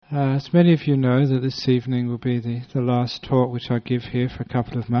As many of you know, that this evening will be the last talk which I give here for a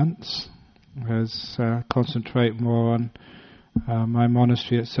couple of months. I'll concentrate more on my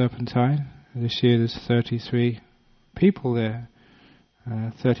monastery at Serpentine. This year there's 33 people there.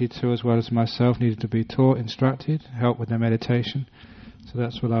 32 as well as myself needed to be taught, instructed, help with their meditation. So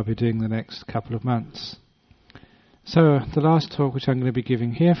that's what I'll be doing the next couple of months. So the last talk which I'm going to be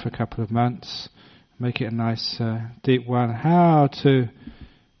giving here for a couple of months, make it a nice deep one, how to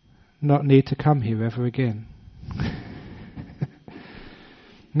not need to come here ever again.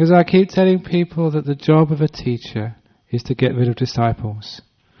 Because I keep telling people that the job of a teacher is to get rid of disciples.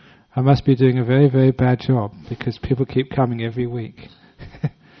 I must be doing a very, very bad job because people keep coming every week.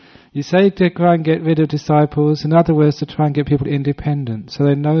 You say to try and get rid of disciples, in other words, to try and get people independent so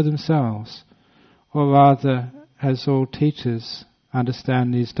they know themselves. Or rather, as all teachers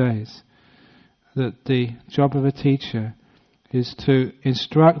understand these days, that the job of a teacher is to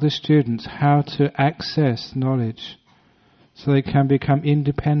instruct the students how to access knowledge so they can become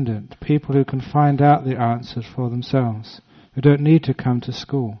independent, people who can find out the answers for themselves, who don't need to come to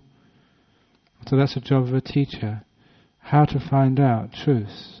school. So that's the job of a teacher, how to find out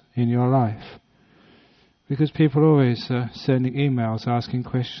truth in your life. Because people always are sending emails asking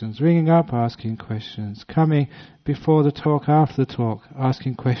questions, ringing up asking questions, coming before the talk, after the talk,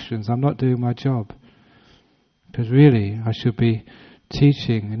 asking questions. I'm not doing my job. Because really, I should be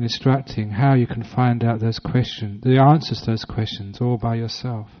teaching and instructing how you can find out those questions, the answers to those questions, all by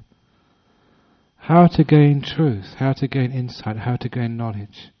yourself. How to gain truth, how to gain insight, how to gain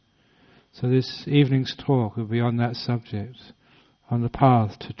knowledge. So this evening's talk will be on that subject, on the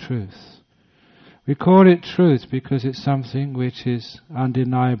path to truth. We call it truth because it's something which is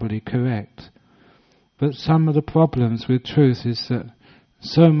undeniably correct. But some of the problems with truth is that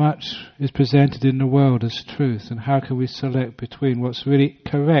so much is presented in the world as truth, and how can we select between what's really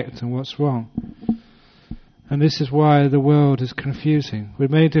correct and what's wrong? And this is why the world is confusing, with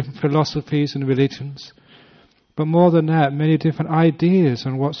many different philosophies and religions, but more than that, many different ideas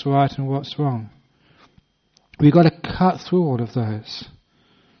on what's right and what's wrong. We've got to cut through all of those.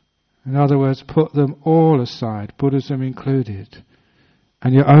 In other words, put them all aside, Buddhism included,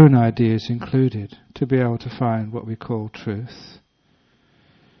 and your own ideas included, to be able to find what we call truth.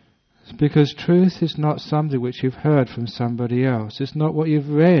 Because truth is not something which you've heard from somebody else. It's not what you've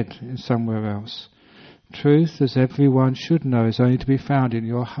read in somewhere else. Truth, as everyone should know, is only to be found in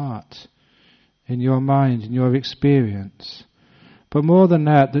your heart, in your mind, in your experience. But more than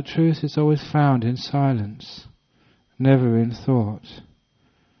that, the truth is always found in silence, never in thought.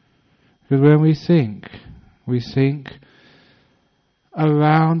 Because when we think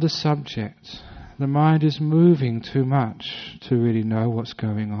around the subject. The mind is moving too much to really know what's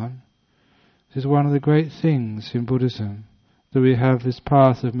going on. This is one of the great things in Buddhism, that we have this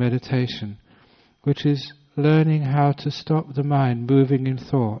path of meditation, which is learning how to stop the mind moving in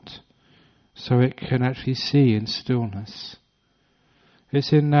thought, so it can actually see in stillness.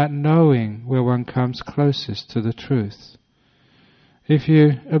 It's in that knowing where one comes closest to the truth. If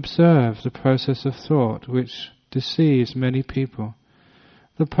you observe the process of thought, which deceives many people,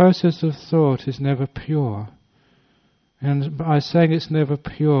 the process of thought is never pure. And by saying it's never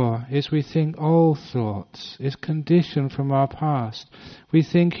pure, is we think old thoughts, it's conditioned from our past. We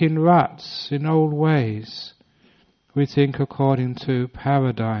think in ruts, in old ways. We think according to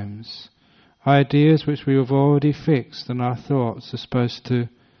paradigms, ideas which we have already fixed, and our thoughts are supposed to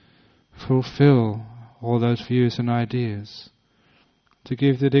fulfill all those views and ideas. To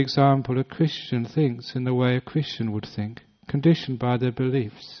give the example, a Christian thinks in the way a Christian would think, conditioned by their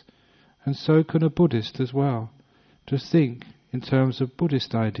beliefs. And so can a Buddhist as well, to think in terms of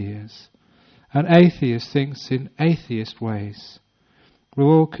Buddhist ideas. An atheist thinks in atheist ways. We're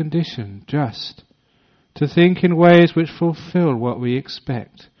all conditioned just to think in ways which fulfill what we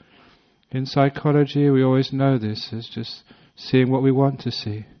expect. In psychology we always know this as just seeing what we want to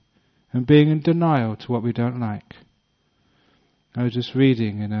see and being in denial to what we don't like. I was just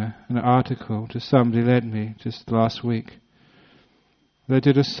reading in an article, just somebody led me just last week. They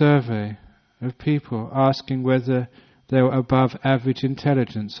did a survey of people asking whether they were above average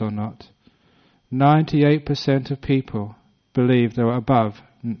intelligence or not. 98% of people believed they were above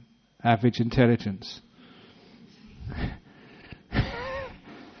average intelligence.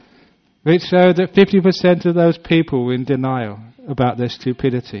 Which showed that 50% of those people were in denial about their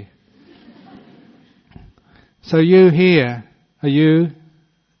stupidity. So you here, do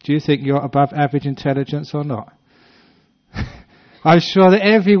you think you're above average intelligence or not? I'm sure that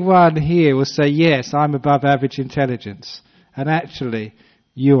everyone here will say, yes, I'm above average intelligence. And actually,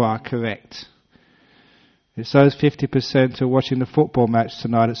 you are correct. It's those 50% who are watching the football match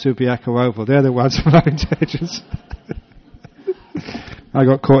tonight at Subiaco Oval. They're the ones with low intelligence. I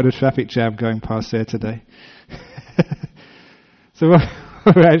got caught in a traffic jam going past there today. So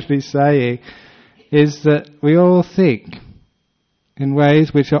what we're actually saying is that we all think in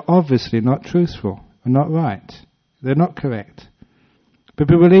ways which are obviously not truthful and not right. They're not correct. But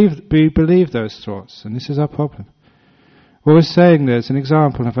we believe those thoughts, and this is our problem. What we're saying there is an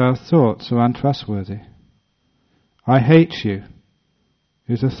example of our thoughts are untrustworthy. I hate you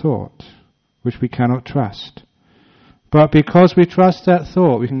is a thought which we cannot trust. But because we trust that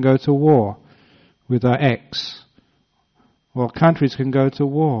thought, we can go to war with our ex. Or countries can go to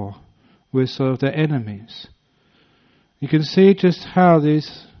war with sort of their enemies. You can see just how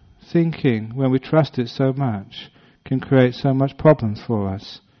this thinking, when we trust it so much, can create so much problems for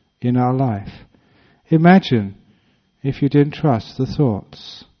us in our life. Imagine if you didn't trust the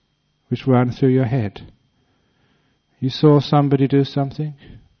thoughts which run through your head. You saw somebody do something,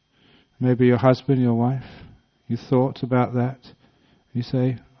 maybe your husband, your wife, you thought about that. You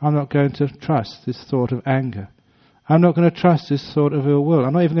say, I'm not going to trust this thought of anger. I'm not going to trust this thought of ill will.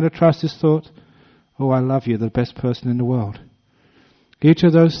 I'm not even going to trust this thought, oh, I love you, the best person in the world. Each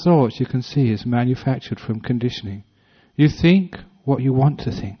of those thoughts you can see is manufactured from conditioning. You think what you want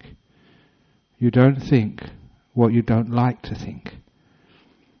to think. You don't think what you don't like to think.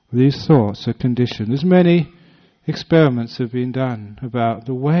 These thoughts are conditioned. There's many experiments have been done about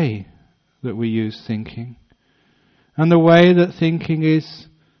the way that we use thinking. And the way that thinking is,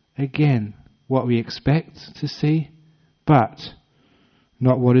 again, what we expect to see, but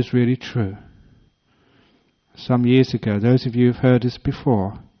not what is really true. Some years ago, those of you who've heard this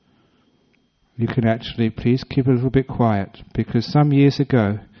before, you can actually please keep a little bit quiet, because some years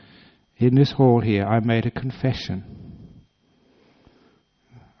ago, in this hall here, I made a confession.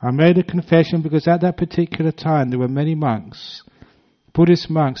 I made a confession because at that particular time there were many monks, Buddhist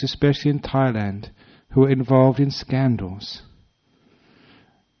monks especially in Thailand, who were involved in scandals.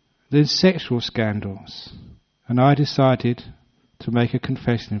 There's sexual scandals. And I decided to make a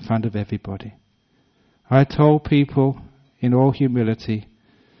confession in front of everybody. I told people in all humility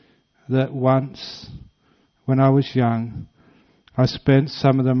that once, when I was young, I spent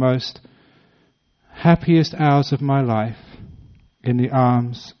some of the most happiest hours of my life in the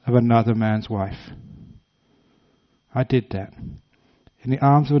arms of another man's wife. I did that. In the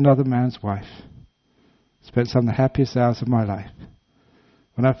arms of another man's wife. Spent some of the happiest hours of my life.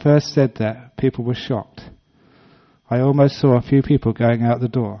 When I first said that, people were shocked. I almost saw a few people going out the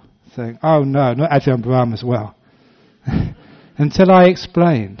door, saying, oh no, not Ajahn Brahm as well. Until I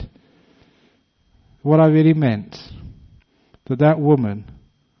explained what I really meant. That woman,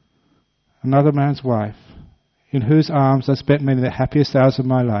 another man's wife, in whose arms I spent many of the happiest hours of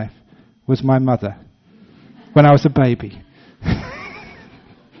my life, was my mother, when I was a baby.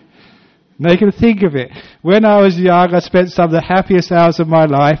 Now you can think of it. When I was young, I spent some of the happiest hours of my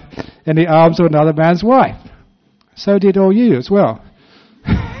life in the arms of another man's wife. So did all you as well.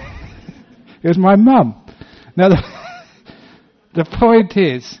 It was my mum. Now the point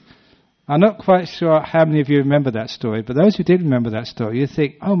is, I'm not quite sure how many of you remember that story, but those who did remember that story, you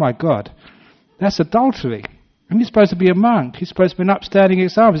think, oh my God, that's adultery. And he's supposed to be a monk. He's supposed to be an upstanding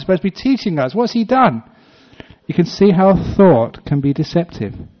example. He's supposed to be teaching us. What's he done? You can see how thought can be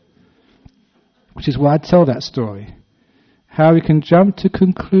deceptive. Which is why I tell that story. How we can jump to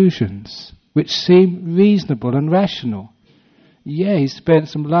conclusions which seem reasonable and rational. Yeah, he spent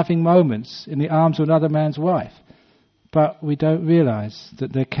some loving moments in the arms of another man's wife. But we don't realize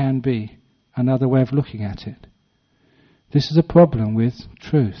that there can be another way of looking at it. This is a problem with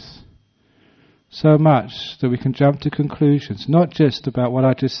truth. So much that we can jump to conclusions, not just about what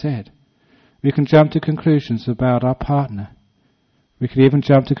I just said. We can jump to conclusions about our partner. We can even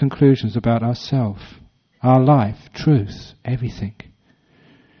jump to conclusions about ourselves, our life, truth, everything.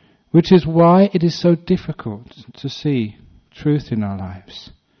 Which is why it is so difficult to see truth in our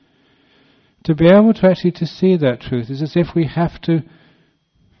lives. To be able to actually to see that truth is as if we have to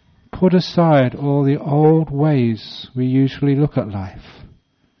put aside all the old ways we usually look at life.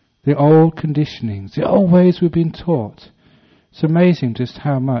 The old conditionings, the old ways we've been taught. It's amazing just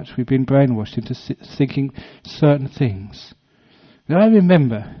how much we've been brainwashed into thinking certain things. Now I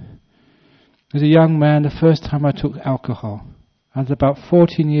remember, as a young man, the first time I took alcohol, I was about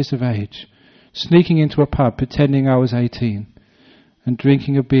 14 years of age, sneaking into a pub pretending I was 18 and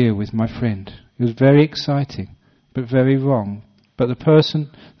drinking a beer with my friend. It was very exciting, but very wrong. But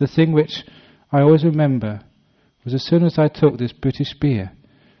the thing which I always remember was as soon as I took this British beer,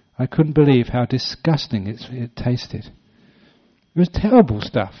 I couldn't believe how disgusting it tasted. It was terrible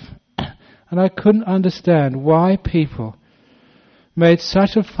stuff. And I couldn't understand why people made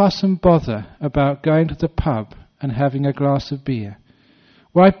such a fuss and bother about going to the pub and having a glass of beer.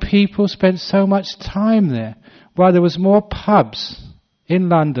 Why people spent so much time there. Why there was more pubs in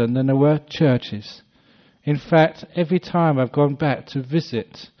London than there were churches. In fact, every time I've gone back to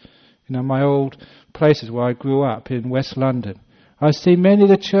visit, my old places where I grew up in West London, I see many of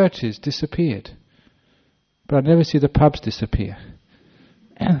the churches disappeared. But I never see the pubs disappear.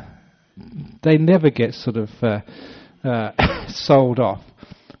 They never get sort of sold off.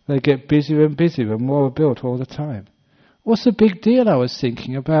 They get busier and busier and more built all the time. What's the big deal, I was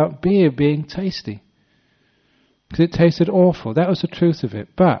thinking, about beer being tasty? Because it tasted awful. That was the truth of it.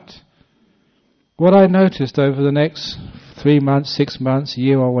 But what I noticed over the next 3 months, 6 months,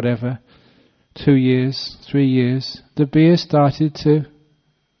 year or whatever, 2 years, 3 years, the beer started to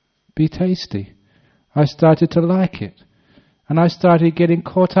be tasty. I started to like it. And I started getting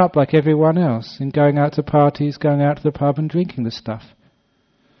caught up like everyone else in going out to parties, going out to the pub and drinking the stuff.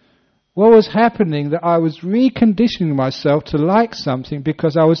 What was happening that I was reconditioning myself to like something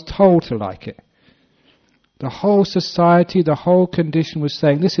because I was told to like it. The whole society, the whole condition was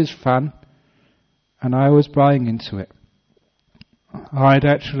saying, this is fun, and I was buying into it. I'd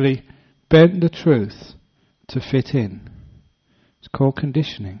actually bent the truth to fit in. It's called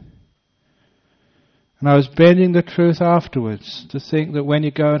conditioning. And I was bending the truth afterwards to think that when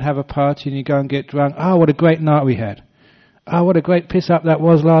you go and have a party and you go and get drunk, oh, what a great night we had. Oh, what a great piss-up that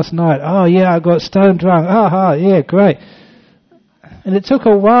was last night. Oh, yeah, I got stone drunk. Oh, yeah, great. And it took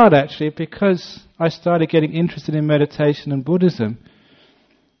a while, actually, because I started getting interested in meditation and Buddhism.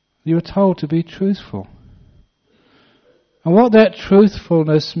 You were told to be truthful. And what that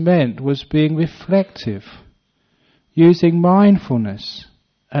truthfulness meant was being reflective, using mindfulness,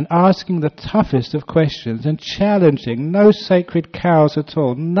 and asking the toughest of questions and challenging. No sacred cows at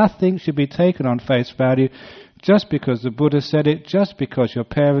all. Nothing should be taken on face value just because the Buddha said it, just because your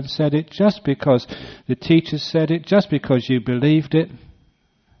parents said it, just because the teachers said it, just because you believed it.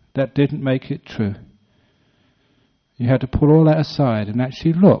 That didn't make it true. You had to put all that aside and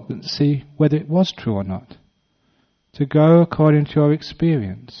actually look and see whether it was true or not. To go according to your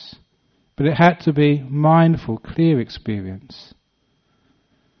experience. But it had to be mindful, clear experience.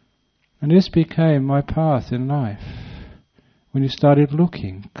 And this became my path in life, when you started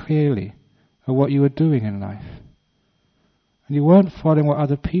looking clearly at what you were doing in life. And you weren't following what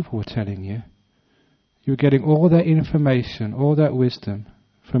other people were telling you. You were getting all that information, all that wisdom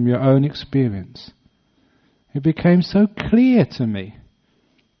from your own experience. It became so clear to me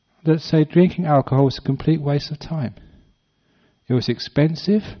that, say, drinking alcohol was a complete waste of time. It was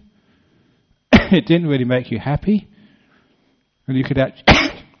expensive. It didn't really make you happy. And you could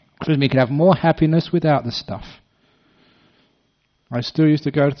could have more happiness without the stuff. I still used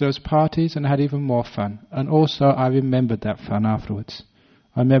to go to those parties and had even more fun. And also I remembered that fun afterwards.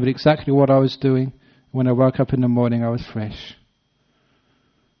 I remembered exactly what I was doing. When I woke up in the morning I was fresh.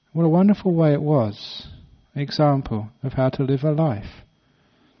 What a wonderful way it was. An example of how to live a life.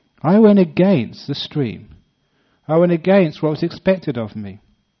 I went against the stream. I went against what was expected of me.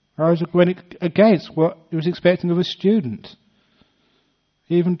 I went against what was expected of a student.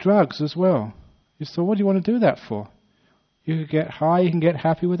 Even drugs as well. You thought, what do you want to do that for? You can get high, you can get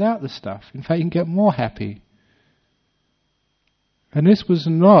happy without the stuff. In fact, you can get more happy. And this was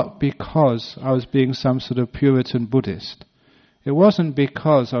not because I was being some sort of Puritan Buddhist. It wasn't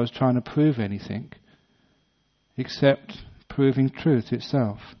because I was trying to prove anything, except proving truth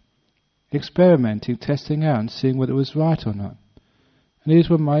itself. Experimenting, testing out, and seeing whether it was right or not. And these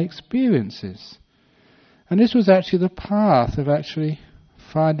were my experiences. And this was actually the path of actually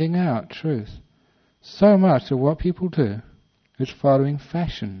finding out truth. So much of what people do is following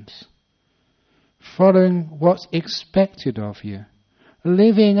fashions, following what's expected of you,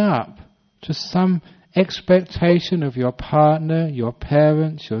 living up to some expectation of your partner, your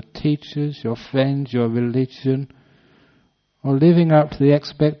parents, your teachers, your friends, your religion, or living up to the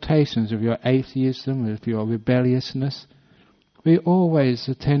expectations of your atheism, of your rebelliousness. We always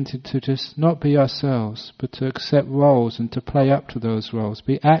attempted to just not be ourselves, but to accept roles and to play up to those roles,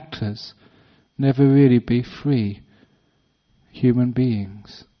 be actors, never really be free human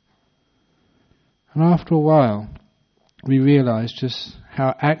beings. And after a while, we realized just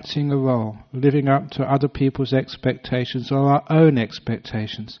how acting a role, living up to other people's expectations or our own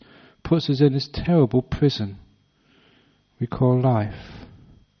expectations, puts us in this terrible prison we call life.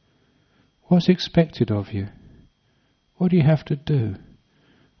 What's expected of you? What do you have to do?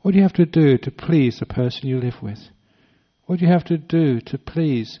 What do you have to do to please the person you live with? What do you have to do to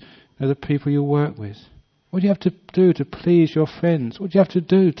please the people you work with? What do you have to do to please your friends? What do you have to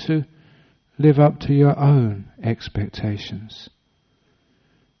do to live up to your own expectations.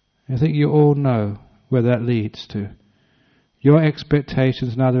 I think you all know where that leads to. Your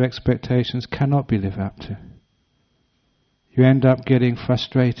expectations and other expectations cannot be lived up to. You end up getting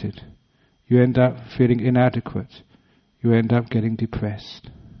frustrated. You end up feeling inadequate. You end up getting depressed.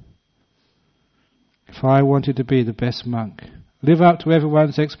 If I wanted to be the best monk, live up to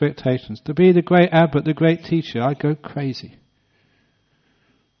everyone's expectations, to be the great abbot, the great teacher, I'd go crazy.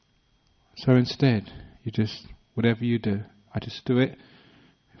 So instead, you just, whatever you do, I just do it.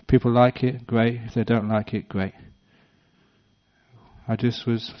 If people like it, great. If they don't like it, great. I just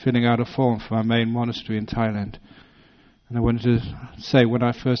was filling out a form for my main monastery in Thailand. And I wanted to say when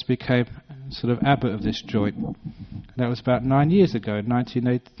I first became sort of abbot of this joint, that was about 9 years ago,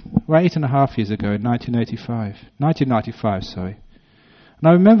 8.5 years ago, in 1995, sorry. And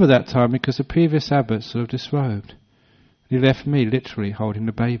I remember that time because the previous abbot sort of disrobed. He left me literally holding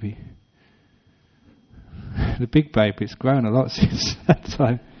the baby. The big baby, it's grown a lot since that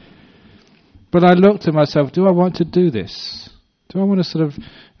time. But I looked at myself, do I want to do this? Do I want to sort of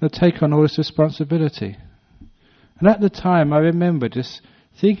take on all this responsibility? And at the time, I remember just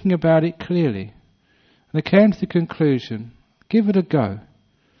thinking about it clearly. And I came to the conclusion, give it a go.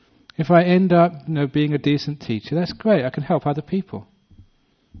 If I end up being a decent teacher, that's great, I can help other people.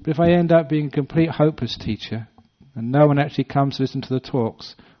 But if I end up being a complete hopeless teacher, and no one actually comes to listen to the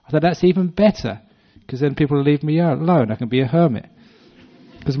talks, I thought that's even better, because then people will leave me alone, I can be a hermit.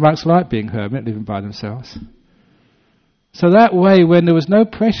 Because monks like being hermit, living by themselves. So that way, when there was no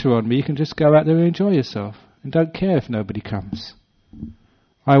pressure on me, you can just go out there and enjoy yourself. And don't care if nobody comes.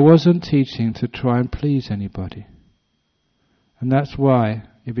 I wasn't teaching to try and please anybody. And that's why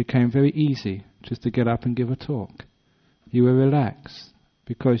it became very easy just to get up and give a talk. You were relaxed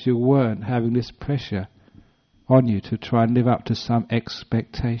because you weren't having this pressure on you to try and live up to some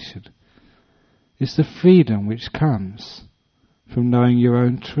expectation. It's the freedom which comes from knowing your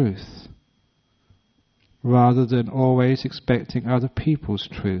own truth, rather than always expecting other people's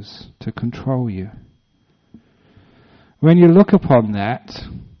truths to control you. When you look upon that,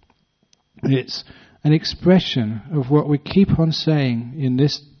 it's an expression of what we keep on saying in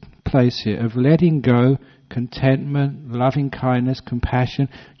this place here, of letting go, contentment, loving kindness, compassion.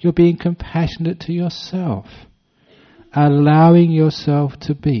 You're being compassionate to yourself, allowing yourself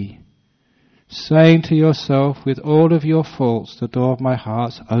to be, saying to yourself, with all of your faults, the door of my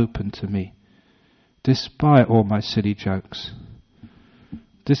heart's open to me, despite all my silly jokes,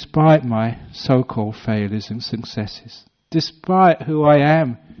 despite my so-called failures and successes. Despite who I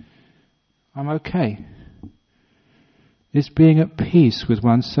am, I'm okay. It's being at peace with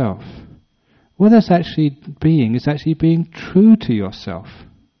oneself. What that's actually being is actually being true to yourself.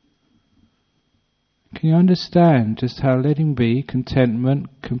 Can you understand just how letting be, contentment,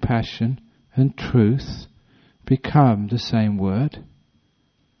 compassion, and truth become the same word?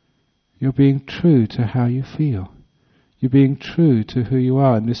 You're being true to how you feel. You're being true to who you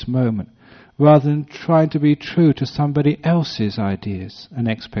are in this moment, rather than trying to be true to somebody else's ideas and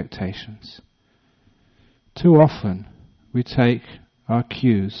expectations. Too often we take our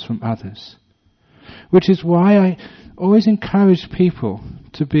cues from others, which is why I always encourage people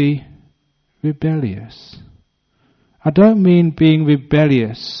to be rebellious. I don't mean being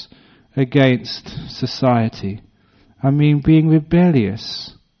rebellious against society. I mean being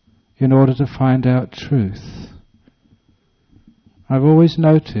rebellious in order to find out truth. I've always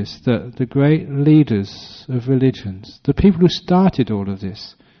noticed that the great leaders of religions, the people who started all of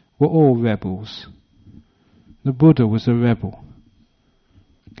this, were all rebels. The Buddha was a rebel.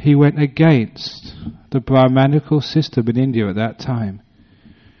 He went against the Brahmanical system in India at that time.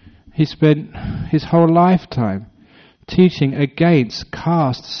 He spent his whole lifetime teaching against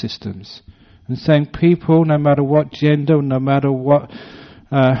caste systems and saying people, no matter what gender, no matter what,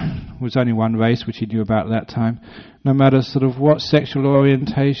 was only one race which he knew about at that time, no matter sort of what sexual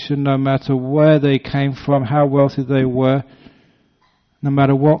orientation, no matter where they came from, how wealthy they were, no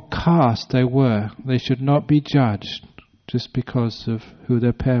matter what caste they were, they should not be judged just because of who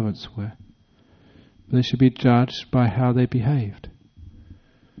their parents were. They should be judged by how they behaved.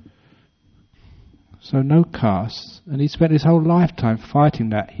 So no caste, and he spent his whole lifetime fighting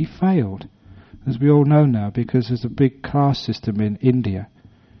that. He failed, as we all know now, because there's a big caste system in India.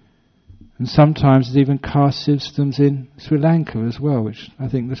 And sometimes there's even caste systems in Sri Lanka as well, which I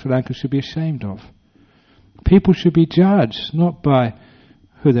think the Sri Lanka should be ashamed of. People should be judged not by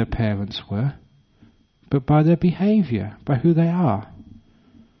who their parents were, but by their behavior, by who they are.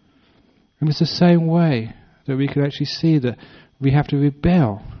 And it's the same way that we can actually see that we have to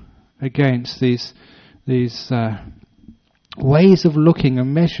rebel against these ways of looking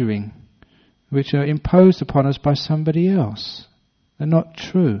and measuring which are imposed upon us by somebody else. They're not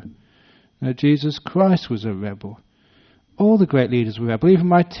true. Now, Jesus Christ was a rebel. All the great leaders were rebel. Even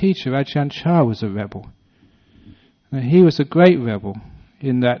my teacher, Ajahn Chah, was a rebel. Now, he was a great rebel.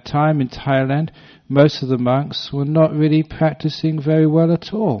 In that time in Thailand, most of the monks were not really practicing very well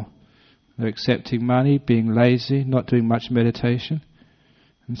at all. They're accepting money, being lazy, not doing much meditation.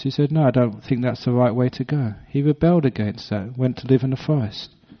 And she said, no, I don't think that's the right way to go. He rebelled against that, went to live in the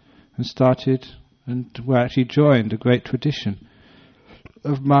forest, and started, and actually joined a great tradition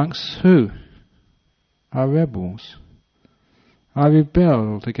of monks who are rebels. I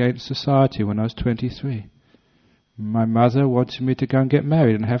rebelled against society when I was 23. My mother wanted me to go and get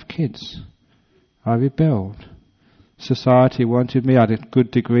married and have kids. I rebelled. Society wanted me, I had a good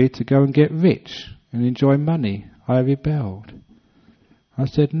degree, to go and get rich and enjoy money. I rebelled. I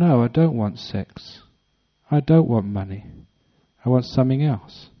said, no, I don't want sex. I don't want money. I want something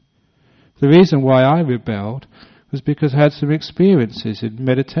else. The reason why I rebelled was because I had some experiences in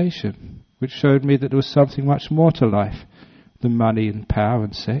meditation which showed me that there was something much more to life than money and power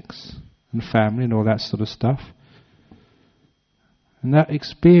and sex and family and all that sort of stuff. And that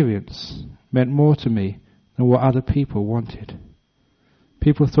experience meant more to me than what other people wanted.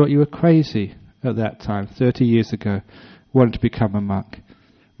 People thought you were crazy at that time, 30 years ago, wanted to become a monk.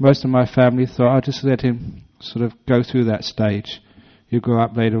 Most of my family thought, I'll just let him sort of go through that stage. He'll grow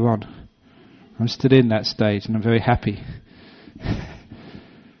up later on. I'm still in that stage and I'm very happy.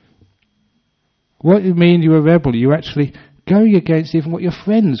 What do you mean you're a rebel? You're actually going against even what your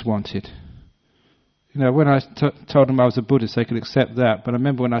friends wanted. You know, when I told them I was a Buddhist, they could accept that. But I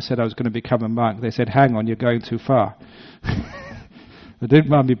remember when I said I was going to become a monk, they said, hang on, you're going too far. They didn't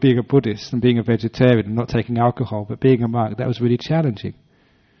mind me being a Buddhist and being a vegetarian and not taking alcohol, but being a monk, that was really challenging.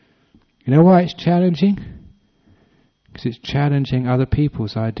 You know why it's challenging? Because it's challenging other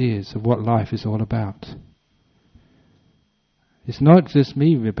people's ideas of what life is all about. It's not just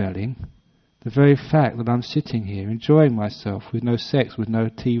me rebelling. The very fact that I'm sitting here enjoying myself with no sex, with no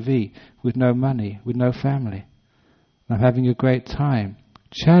TV, with no money, with no family, and I'm having a great time,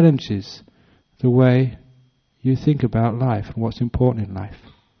 challenges the way you think about life and what's important in life.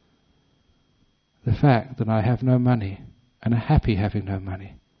 The fact that I have no money and are happy having no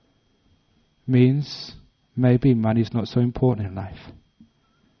money means maybe money's not so important in life.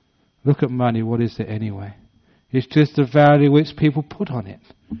 Look at money, what is it anyway? It's just the value which people put on it.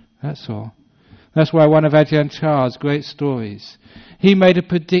 That's all. That's why one of Ajahn Chah's great stories, he made a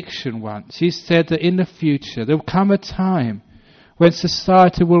prediction once. He said that in the future there will come a time when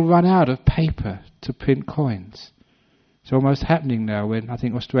society will run out of paper to print coins. It's almost happening now when I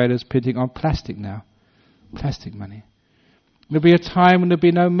think Australia's printing on plastic now. Plastic money. There'll be a time when there'll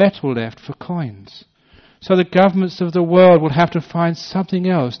be no metal left for coins. So the governments of the world will have to find something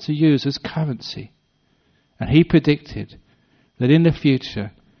else to use as currency. And he predicted that in the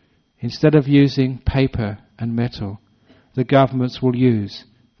future, instead of using paper and metal, the governments will use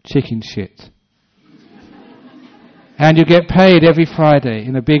chicken shit. And you get paid every Friday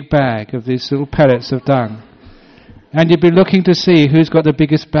in a big bag of these little pellets of dung. And you'll be looking to see who's got the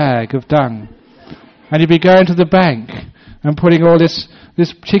biggest bag of dung. And you'll be going to the bank and putting all this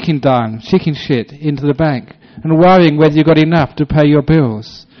chicken shit into the bank and worrying whether you've got enough to pay your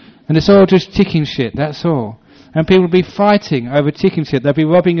bills. And it's all just chicken shit, that's all. And people will be fighting over chicken shit. They'll be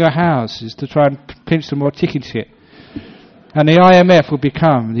robbing your houses to try and pinch some more chicken shit. And the IMF will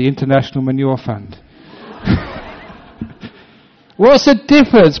become the International Manure Fund. What's the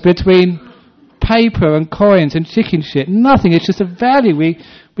difference between paper and coins and chicken shit? Nothing. It's just a value we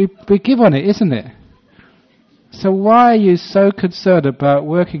give on it, isn't it? So why are you so concerned about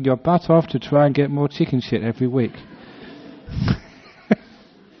working your butt off to try and get more chicken shit every week?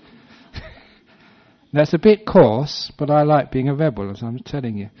 That's a bit coarse, but I like being a rebel, as I'm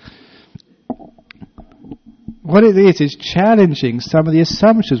telling you. What it is challenging some of the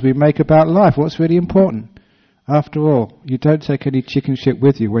assumptions we make about life, what's really important. After all, you don't take any chicken shit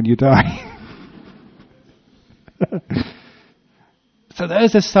with you when you die. So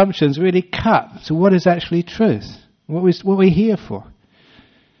those assumptions really cut to what is actually truth, what we're here for.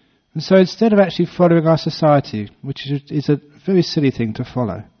 And so instead of actually following our society, which is a very silly thing to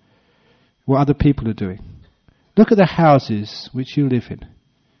follow, what other people are doing. Look at the houses which you live in.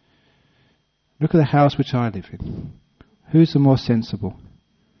 Look at the house which I live in. Who's the more sensible?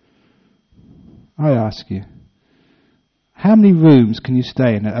 I ask you. How many rooms can you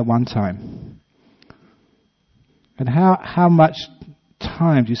stay in at one time? And how much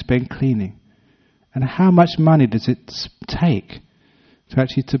time do you spend cleaning? And how much money does it take to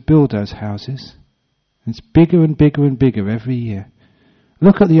actually to build those houses? And it's bigger and bigger and bigger every year.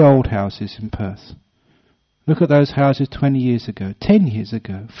 Look at the old houses in Perth. Look at those houses 20 years ago, 10 years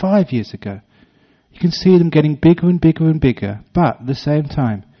ago, 5 years ago. You can see them getting bigger and bigger and bigger, but at the same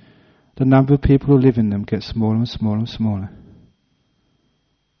time, the number of people who live in them gets smaller and smaller and smaller.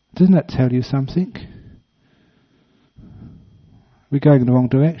 Doesn't that tell you something? We're going in the wrong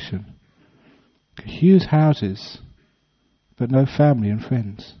direction. Huge houses, but no family and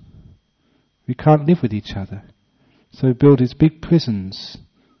friends. We can't live with each other. So we build these big prisons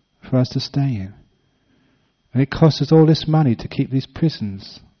for us to stay in. And it costs us all this money to keep these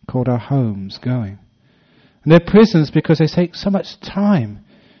prisons, called our homes, going. And they're prisons because they take so much time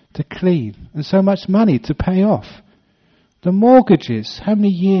to clean and so much money to pay off. The mortgages, how many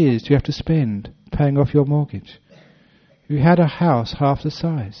years do you have to spend paying off your mortgage? If you had a house half the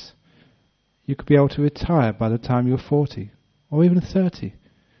size, you could be able to retire by the time you're 40 or even 30.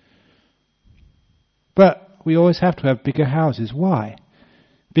 But we always have to have bigger houses. Why?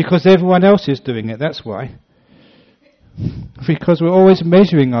 Because everyone else is doing it, that's why. Because we're always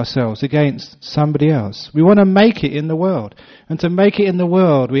measuring ourselves against somebody else. We want to make it in the world. And to make it in the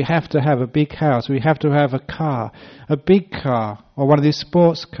world, we have to have a big house. We have to have a car, a big car, or one of these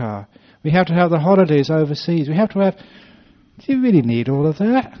sports cars. We have to have the holidays overseas. We have to have... Do you really need all of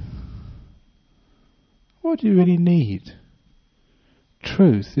that? What do you really need?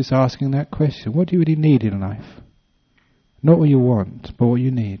 Truth is asking that question. What do you really need in life? Not what you want, but what you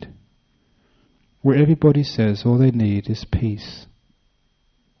need. Where everybody says all they need is peace.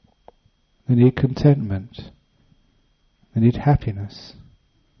 They need contentment. They need happiness.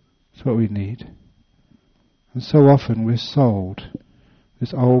 That's what we need. And so often we're sold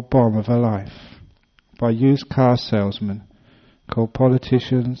this old bomb of a life by used car salesmen, called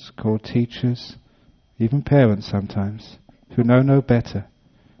politicians, called teachers, even parents sometimes, who know no better.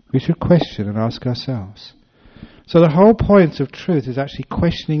 We should question and ask ourselves. So the whole point of truth is actually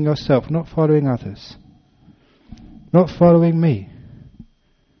questioning yourself, not following others. Not following me.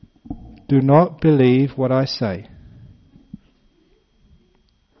 Do not believe what I say.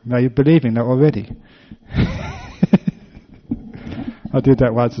 Now you're believing that already. I did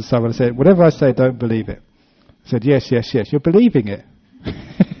that once to someone. I said, whatever I say, don't believe it. I said, yes, yes, yes. You're believing it.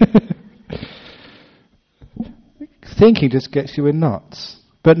 Thinking just gets you in knots.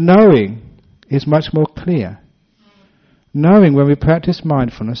 But knowing is much more clear. Knowing, when we practice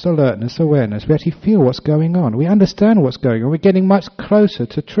mindfulness, alertness, awareness, we actually feel what's going on. We understand what's going on. We're getting much closer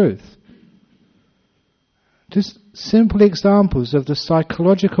to truth. Just simple examples of the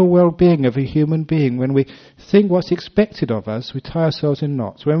psychological well-being of a human being. When we think what's expected of us, we tie ourselves in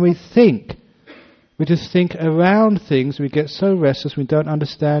knots. When we think, we just think around things, we get so restless we don't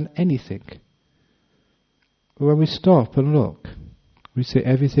understand anything. But when we stop and look, we see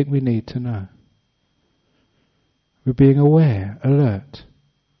everything we need to know. We're being aware, alert.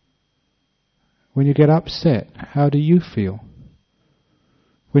 When you get upset, how do you feel?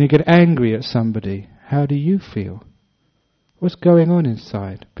 When you get angry at somebody, how do you feel? What's going on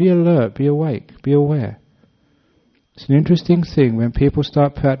inside? Be alert, be awake, be aware. It's an interesting thing when people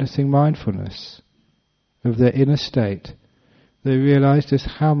start practicing mindfulness of their inner state. They realize just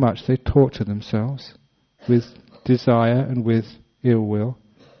how much they torture themselves with desire and with ill will.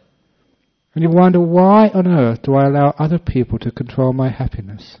 And you wonder, why on earth do I allow other people to control my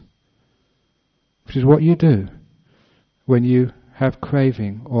happiness? Which is what you do when you have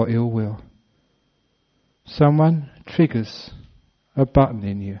craving or ill will. Someone triggers a button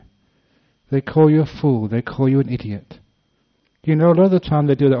in you. They call you a fool, they call you an idiot. You know, a lot of the time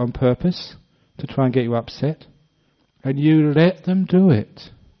they do that on purpose, to try and get you upset. And you let them do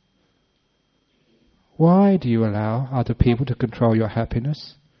it. Why do you allow other people to control your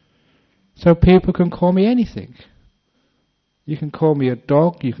happiness? So people can call me anything. You can call me a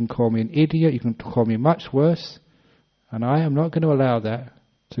dog, you can call me an idiot, you can call me much worse. And I am not going to allow that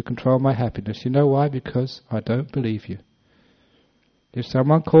to control my happiness. You know why? Because I don't believe you. If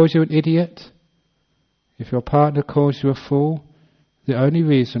someone calls you an idiot, if your partner calls you a fool, the only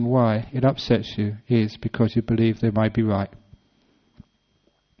reason why it upsets you is because you believe they might be right.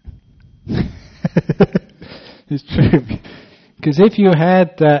 It's true. Because if you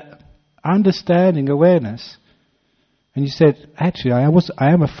had that understanding, awareness, and you said, actually, I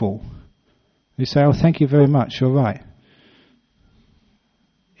am a fool. You say, oh, thank you very much, you're right.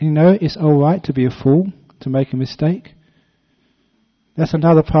 You know, it's all right to be a fool, to make a mistake. That's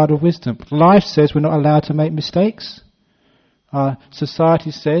another part of wisdom. Life says we're not allowed to make mistakes. Our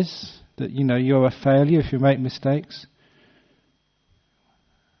society says that, you know, you're a failure if you make mistakes.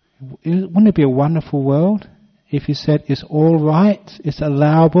 Wouldn't it be a wonderful world if you said it's all right, it's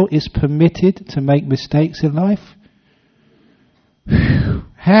allowable, it's permitted to make mistakes in life? Whew.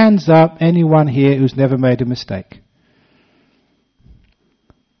 Hands up, anyone here who's never made a mistake.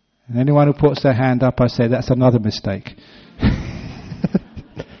 And anyone who puts their hand up, I say that's another mistake.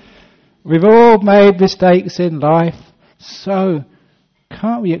 We've all made mistakes in life, so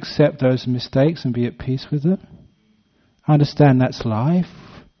can't we accept those mistakes and be at peace with them? Understand that's life.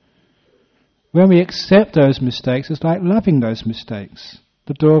 When we accept those mistakes, it's like loving those mistakes.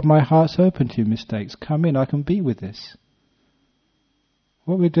 The door of my heart's open to you, mistakes. Come in, I can be with this.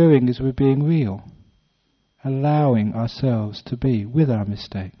 What we're doing is we're being real, allowing ourselves to be with our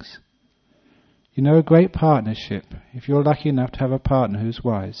mistakes. You know, a great partnership, if you're lucky enough to have a partner who's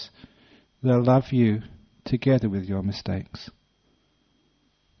wise, they'll love you together with your mistakes.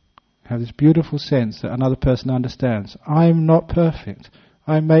 Have this beautiful sense that another person understands. I'm not perfect.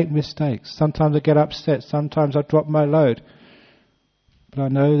 I make mistakes. Sometimes I get upset. Sometimes I drop my load. But I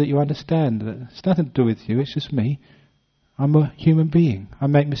know that you understand that it's nothing to do with you. It's just me. I'm a human being. I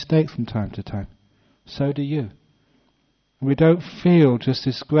make mistakes from time to time. So do you. And we don't feel just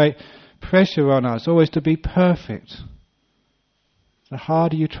this great pressure on us always to be perfect. The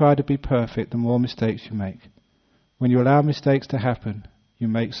harder you try to be perfect, the more mistakes you make. When you allow mistakes to happen, you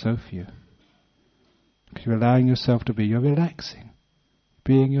make so few. Because you're allowing yourself to be. You're relaxing.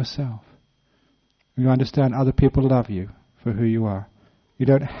 Being yourself. You understand other people love you for who you are. You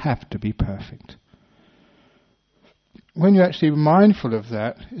don't have to be perfect. When you're actually mindful of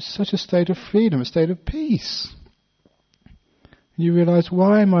that, it's such a state of freedom, a state of peace. You realize,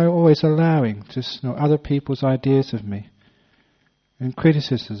 why am I always allowing just other people's ideas of me and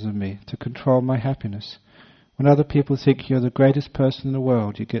criticisms of me to control my happiness? When other people think you're the greatest person in the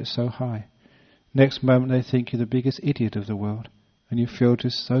world, you get so high. Next moment they think you're the biggest idiot of the world, and you feel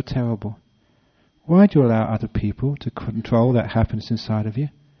just so terrible. Why do you allow other people to control that happiness inside of you?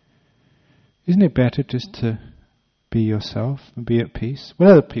 Isn't it better just to be yourself and be at peace? What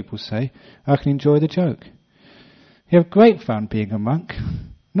other people say, I can enjoy the joke. You have great fun being a monk.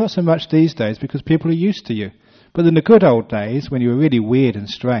 Not so much these days because people are used to you. But in the good old days, when you were really weird and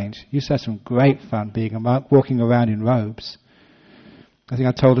strange, you used to have some great fun being a monk, walking around in robes. I think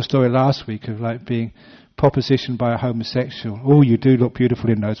I told a story last week of like being propositioned by a homosexual. Oh, you do look beautiful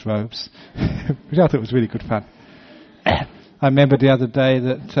in those robes. Which I thought was really good fun. I remember the other day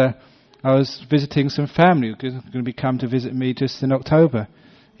that I was visiting some family who were going to be come to visit me just in October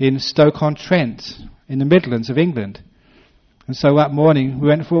in Stoke-on-Trent, in the Midlands of England. And so that morning we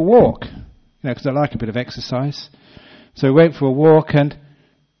went for a walk, because I like a bit of exercise. So we went for a walk and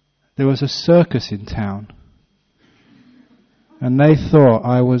there was a circus in town. And they thought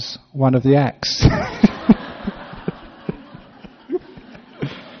I was one of the acts.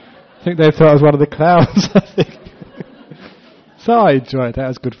 I think they thought I was one of the clowns, I think. So I enjoyed that. It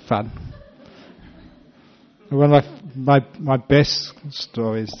was good fun. One of my best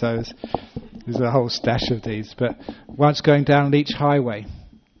stories, there's a whole stash of these, but once going down Leach Highway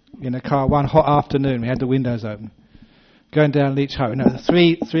in a car one hot afternoon, we had the windows open, going down Leach Highway,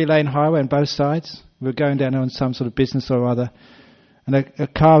 three-lane highway on both sides. We were going down there on some sort of business or other, and a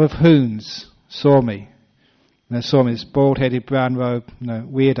car of hoons saw me. And they saw me, this bald-headed, brown-robed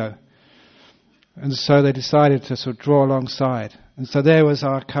weirdo. And so they decided to sort of draw alongside. And so there was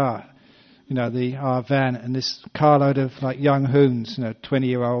our car, our van, and this carload of like young hoons,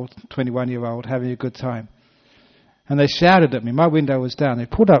 20-year-old, 21-year-old, having a good time. And they shouted at me. My window was down. They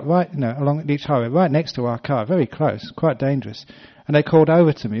pulled up right, along each highway, right next to our car, very close, quite dangerous. And they called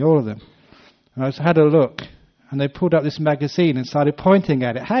over to me, all of them. And I had a look, and they pulled up this magazine and started pointing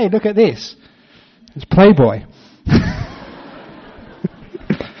at it. Hey, look at this. It's Playboy.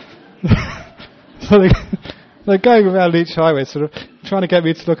 So they're going around each highway, sort of trying to get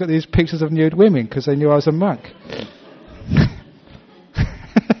me to look at these pictures of nude women because they knew I was a monk.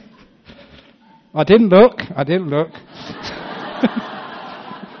 I didn't look.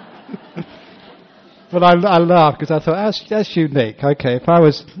 But I laughed because I thought, that's unique. Okay, if I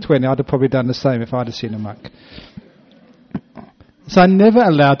was 20, I'd have probably done the same if I'd have seen a monk. So I never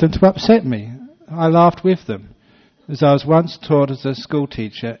allowed them to upset me. I laughed with them. As I was once taught as a school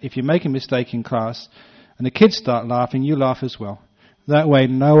teacher, if you make a mistake in class and the kids start laughing, you laugh as well. That way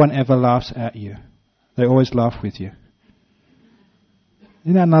no one ever laughs at you. They always laugh with you.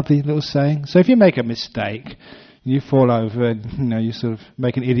 Isn't that a lovely little saying? So if you make a mistake, you fall over and you sort of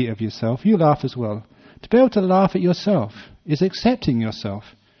make an idiot of yourself, you laugh as well. To be able to laugh at yourself is accepting yourself.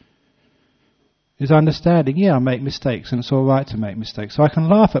 Is understanding, I make mistakes and it's all right to make mistakes. So I can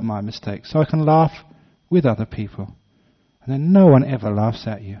laugh at my mistakes. So I can laugh with other people. And then no one ever laughs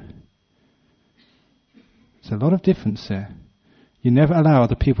at you. There's a lot of difference there. You never allow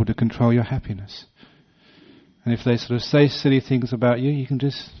other people to control your happiness. And if they sort of say silly things about you, you can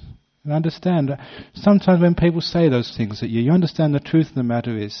just understand. Sometimes when people say those things at you, you understand the truth of the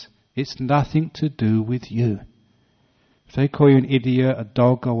matter is, it's nothing to do with you. If they call you an idiot, a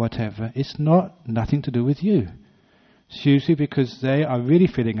dog or whatever, it's nothing to do with you. It's usually because they are really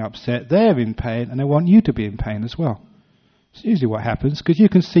feeling upset, they're in pain, and they want you to be in pain as well. It's usually what happens, because you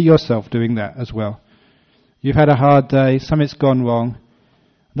can see yourself doing that as well. You've had a hard day, something's gone wrong,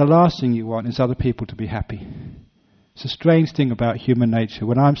 and the last thing you want is other people to be happy. It's a strange thing about human nature.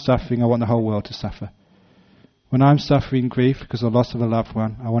 When I'm suffering, I want the whole world to suffer. When I'm suffering grief because of the loss of a loved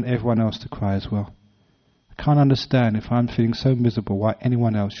one, I want everyone else to cry as well. I can't understand if I'm feeling so miserable why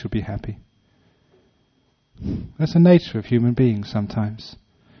anyone else should be happy. That's the nature of human beings sometimes.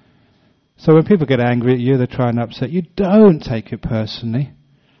 So when people get angry at you, they try and upset you, don't take it personally.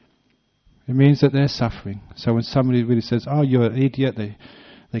 It means that they're suffering. So when somebody really says, oh, you're an idiot,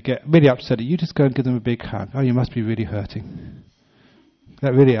 they get really upset at you, just go and give them a big hug. Oh, you must be really hurting.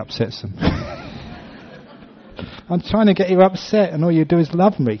 That really upsets them. I'm trying to get you upset and all you do is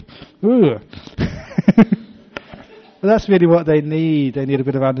love me. But that's really what they need. They need a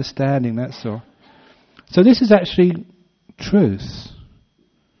bit of understanding, that's all. So this is actually truth.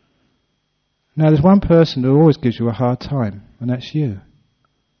 Now there's one person who always gives you a hard time, and that's you.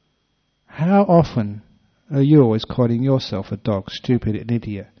 How often are you always calling yourself a dog, stupid, an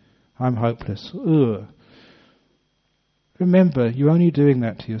idiot? I'm hopeless. Ugh. Remember, you're only doing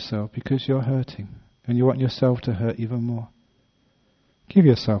that to yourself because you're hurting, and you want yourself to hurt even more. Give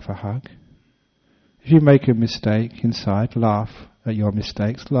yourself a hug. If you make a mistake inside, laugh at your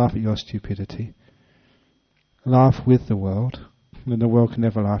mistakes, laugh at your stupidity. Laugh with the world, and the world can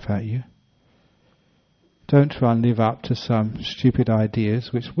never laugh at you. Don't try and live up to some stupid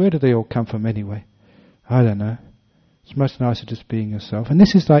ideas, which, where do they all come from anyway? I don't know. It's much nicer just being yourself. And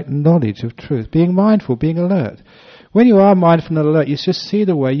this is like knowledge of truth, being mindful, being alert. When you are mindful and alert, you just see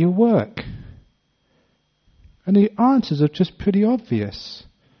the way you work. And the answers are just pretty obvious.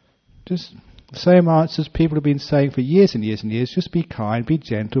 Just the same answers people have been saying for years and years and years. Just be kind, be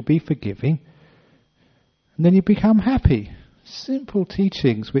gentle, be forgiving. And then you become happy. Simple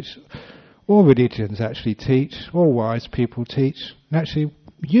teachings which all religions actually teach, all wise people teach. And actually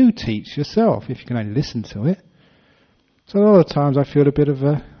you teach yourself if you can only listen to it. So a lot of times I feel a bit of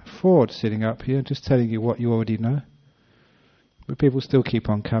a fraud sitting up here just telling you what you already know. But people still keep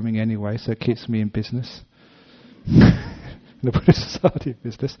on coming anyway, so it keeps me in business. In the Buddhist Society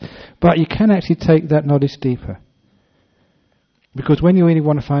business. But you can actually take that knowledge deeper. Because when you really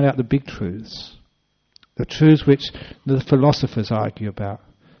want to find out the big truths, the truths which the philosophers argue about,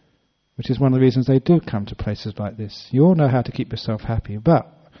 which is one of the reasons they do come to places like this. You all know how to keep yourself happy, but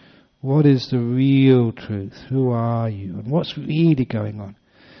what is the real truth? Who are you? And what's really going on?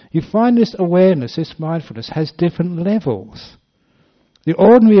 You find this awareness, this mindfulness, has different levels. The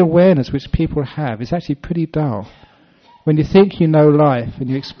ordinary awareness which people have is actually pretty dull. When you think you know life and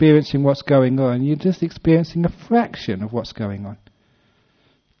you're experiencing what's going on, you're just experiencing a fraction of what's going on.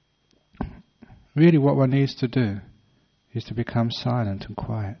 Really what one needs to do is to become silent and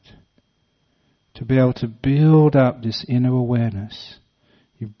quiet. To be able to build up this inner awareness.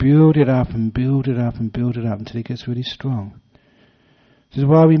 You build it up and build it up and build it up until it gets really strong. This is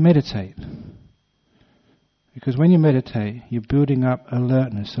why we meditate. Because when you meditate, you're building up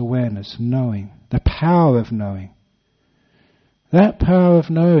alertness, awareness, knowing. The power of knowing. That power of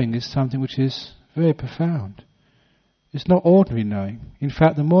knowing is something which is very profound. It's not ordinary knowing. In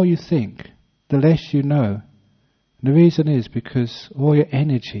fact, the more you think, the less you know. And the reason is because all your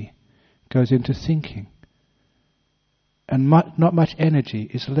energy goes into thinking. And not much energy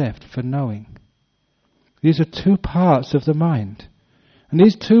is left for knowing. These are two parts of the mind. And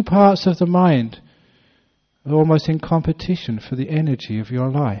these two parts of the mind are almost in competition for the energy of your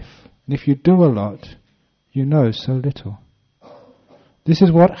life. And if you do a lot, you know so little. This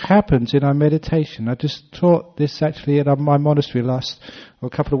is what happens in our meditation. I just taught this actually at my monastery a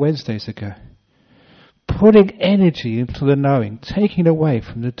couple of Wednesdays ago. Putting energy into the knowing, taking away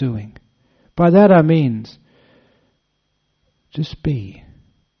from the doing. By that I mean, just be.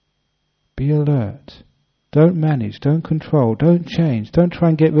 Be alert. Don't manage, don't control, don't change. Don't try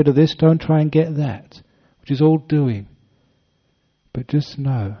and get rid of this, don't try and get that. Which is all doing. But just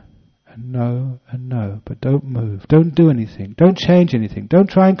know. And know, but don't move. Don't do anything. Don't change anything. Don't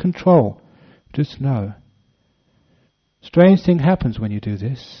try and control. Just know. Strange thing happens when you do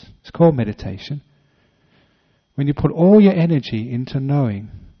this. It's called meditation. When you put all your energy into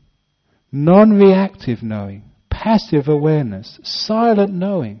knowing, non-reactive knowing, passive awareness, silent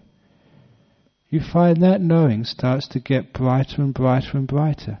knowing, you find that knowing starts to get brighter and brighter and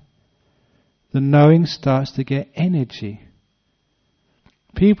brighter. the knowing starts to get energy.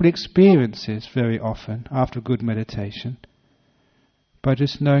 People experience this very often after good meditation by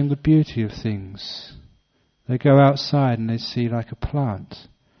just knowing the beauty of things. They go outside and they see like a plant,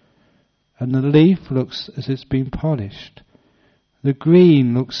 and the leaf looks as it's been polished. The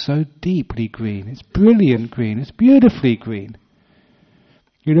green looks so deeply green. It's brilliant green. It's beautifully green.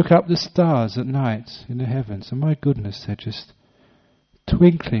 You look up the stars at night in the heavens, and my goodness, they're just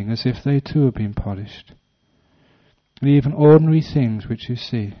twinkling as if they too have been polished. And even ordinary things which you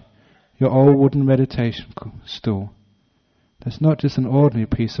see, your old wooden meditation stool, that's not just an ordinary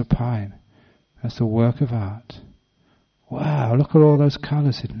piece of pine. That's a work of art. Wow, look at all those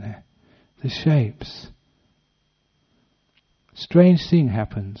colours in there. The shapes. Strange thing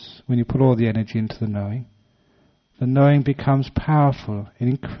happens when you put all the energy into the knowing. The knowing becomes powerful and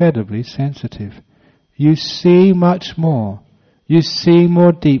incredibly sensitive. You see much more. You see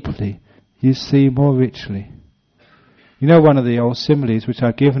more deeply. You see more richly. You know, one of the old similes which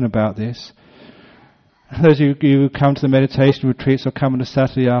I've given about this, those of you who come to the meditation retreats or come on the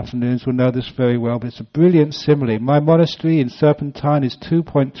Saturday afternoons will know this very well, but it's a brilliant simile. My monastery in Serpentine is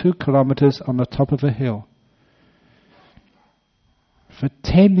 2.2 kilometers on the top of a hill. For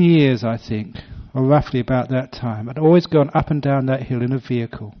 10 years, I think, or roughly about that time, I'd always gone up and down that hill in a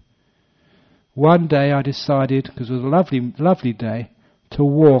vehicle. One day I decided, because it was a lovely, lovely day, to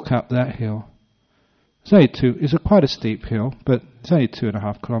walk up that hill. It's quite a steep hill, but it's only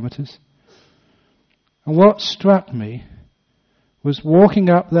 2.5 kilometers. And what struck me was walking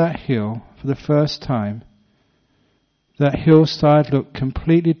up that hill for the first time. That hillside looked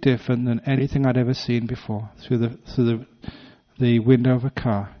completely different than anything I'd ever seen before through the window of a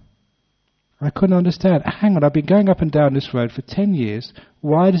car. I couldn't understand. Hang on, I've been going up and down this road for 10 years.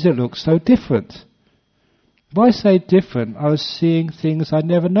 Why does it look so different? When I say different, I was seeing things I'd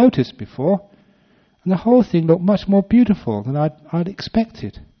never noticed before. And the whole thing looked much more beautiful than I'd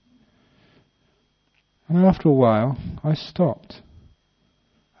expected. And after a while, I stopped.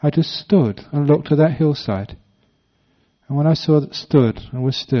 I just stood and looked at that hillside. And when I saw that stood and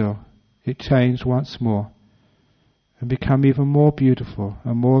was still, it changed once more and became even more beautiful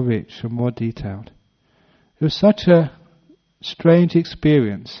and more rich and more detailed. It was such a strange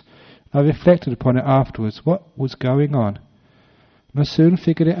experience. I reflected upon it afterwards, what was going on. And I soon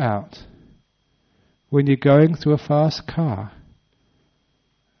figured it out. When you're going through a fast car,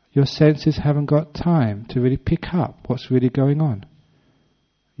 your senses haven't got time to really pick up what's really going on.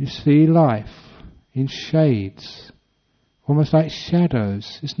 You see life in shades, almost like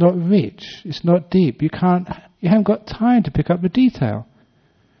shadows. It's not rich, it's not deep. You haven't got time to pick up the detail.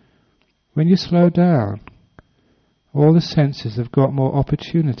 When you slow down, all the senses have got more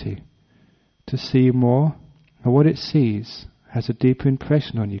opportunity to see more, and what it sees has a deeper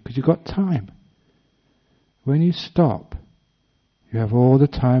impression on you because you've got time. When you stop, you have all the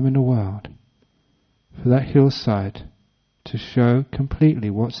time in the world for that hillside to show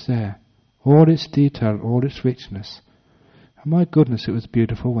completely what's there, all its detail, all its richness. And my goodness, it was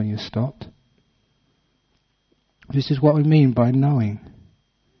beautiful when you stopped. This is what we mean by knowing.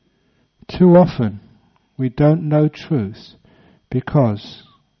 Too often we don't know truth because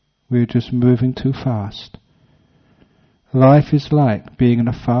we're just moving too fast. Life is like being in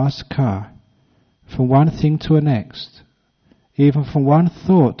a fast car, from one thing to the next, even from one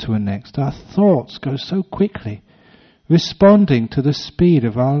thought to the next. Our thoughts go so quickly, responding to the speed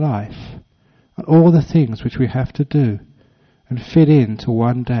of our life and all the things which we have to do and fit into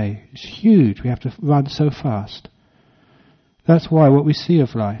one day. It's huge. We have to run so fast. That's why what we see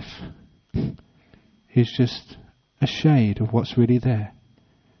of life is just a shade of what's really there.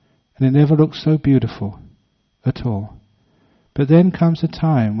 And it never looks so beautiful at all. But then comes a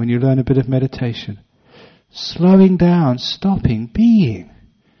time when you learn a bit of meditation, slowing down, stopping, being,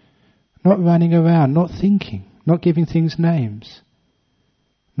 not running around, not thinking, not giving things names,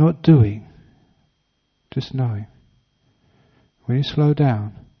 not doing, just knowing. When you slow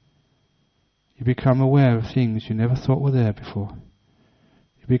down, you become aware of things you never thought were there before.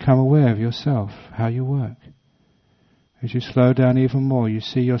 You become aware of yourself, how you work. As you slow down even more, you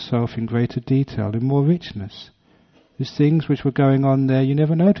see yourself in greater detail, in more richness. There's things which were going on there you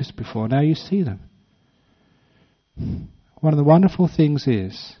never noticed before, now you see them. One of the wonderful things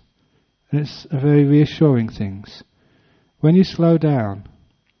is, and it's a very reassuring thing, when you slow down,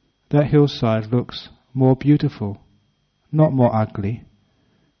 that hillside looks more beautiful, not more ugly.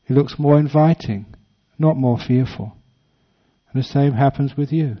 It looks more inviting, not more fearful. And the same happens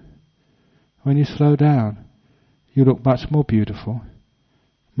with you. When you slow down, you look much more beautiful,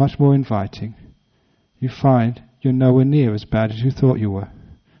 much more inviting. You find you're nowhere near as bad as you thought you were.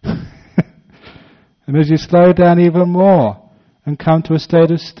 And as you slow down even more and come to a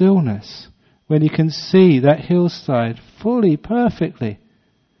state of stillness, when you can see that hillside fully, perfectly,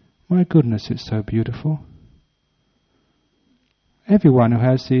 my goodness, it's so beautiful. Everyone who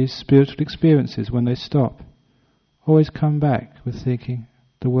has these spiritual experiences, when they stop, always come back with thinking,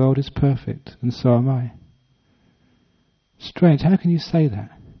 the world is perfect, and so am I. Strange, how can you say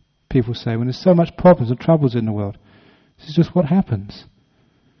that? People say, when there's so much problems and troubles in the world, this is just what happens.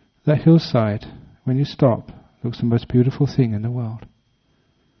 That hillside, when you stop, looks the most beautiful thing in the world.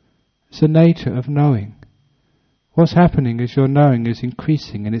 It's the nature of knowing. What's happening is your knowing is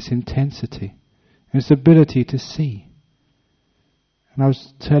increasing in its intensity, in its ability to see. And I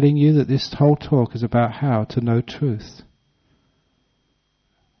was telling you that this whole talk is about how to know truth.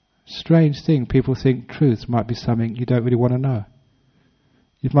 Strange thing, people think truth might be something you don't really want to know.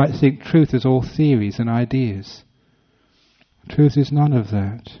 You might think truth is all theories and ideas. Truth is none of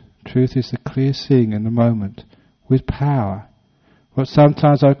that. Truth is the clear seeing in the moment with power. What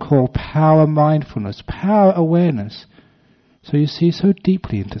sometimes I call power mindfulness, power awareness. So you see so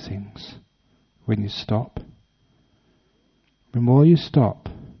deeply into things when you stop. The more you stop,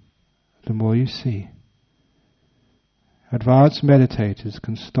 the more you see. Advanced meditators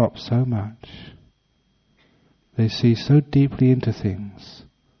can stop so much. They see so deeply into things.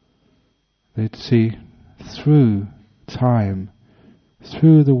 They see through time,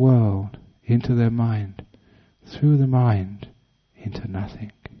 through the world, into their mind, through the mind, into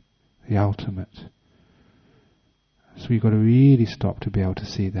nothing, the ultimate. So you've got to really stop to be able to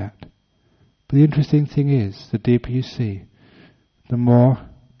see that. But the interesting thing is, the deeper you see, the more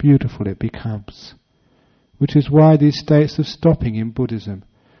beautiful it becomes. Which is why these states of stopping in Buddhism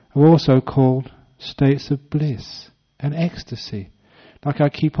are also called states of bliss and ecstasy. Like I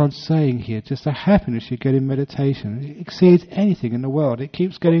keep on saying here, just the happiness you get in meditation, it exceeds anything in the world. It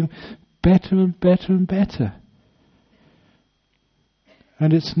keeps getting better and better and better.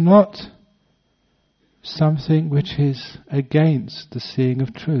 And it's not something which is against the seeing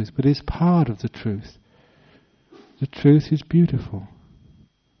of truth, but is part of the truth. The truth is beautiful,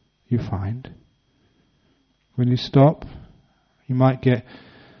 you find. When you stop, you might get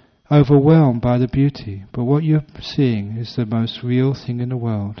overwhelmed by the beauty, but what you're seeing is the most real thing in the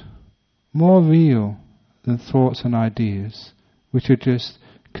world. More real than thoughts and ideas, which are just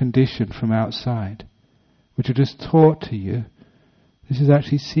conditioned from outside, which are just taught to you. This is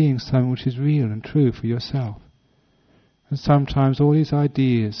actually seeing something which is real and true for yourself. And sometimes all these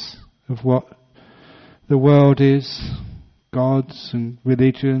ideas of what the world is, gods and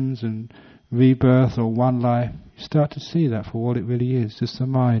religions and rebirth or one life, you start to see that for what it really is, just the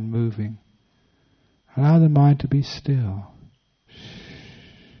mind moving. Allow the mind to be still.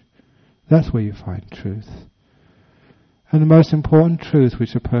 That's where you find truth. And the most important truth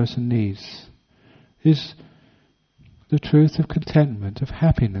which a person needs is the truth of contentment, of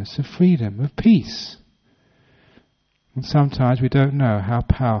happiness, of freedom, of peace. And sometimes we don't know how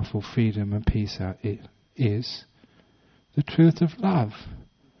powerful freedom and peace is. The truth of love.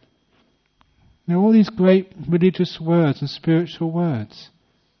 Now all these great religious words and spiritual words,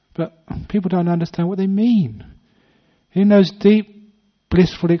 but people don't understand what they mean. In those deep,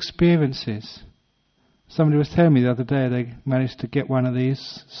 blissful experiences. Somebody was telling me the other day they managed to get one of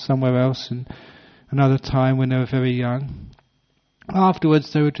these somewhere else in another time when they were very young.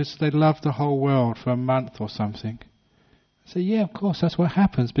 Afterwards they loved the whole world for a month or something. I say, yeah, of course, that's what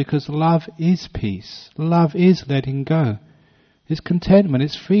happens, because love is peace. Love is letting go. It's contentment,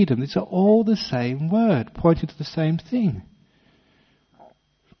 it's freedom. These are all the same word, pointing to the same thing.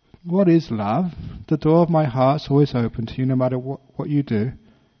 What is love? The door of my heart's always open to you no matter what you do.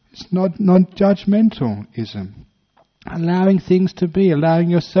 It's not non-judgmentalism. Allowing things to be, allowing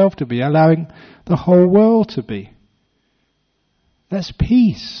yourself to be, allowing the whole world to be. That's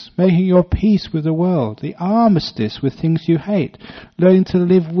peace, making your peace with the world, the armistice with things you hate, learning to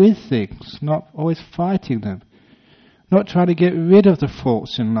live with things, not always fighting them. Not trying to get rid of the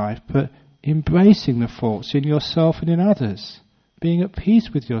faults in life, but embracing the faults in yourself and in others. Being at peace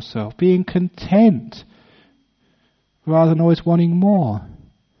with yourself, being content, rather than always wanting more.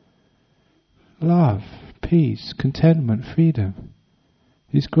 Love, peace, contentment, freedom.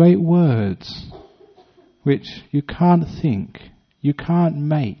 These great words, which you can't think, you can't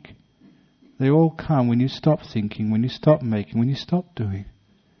make. They all come when you stop thinking, when you stop making, when you stop doing.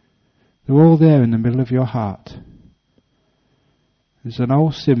 They're all there in the middle of your heart. There's an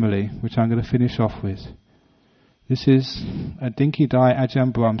old simile, which I'm going to finish off with. This is a Dinki Dai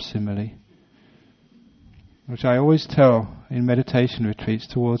Ajahn Brahm simile, which I always tell in meditation retreats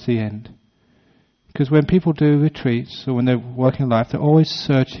towards the end. Because Because when people do retreats or when they're working in life, they're always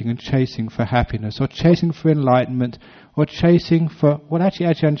searching and chasing for happiness, or chasing for enlightenment, or chasing for what actually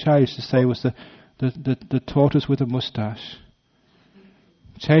Ajahn Chah used to say was the tortoise with a moustache.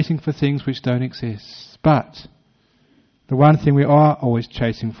 Chasing for things which don't exist. But the one thing we are always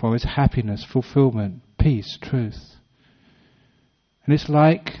chasing for is happiness, fulfillment, peace, truth. And it's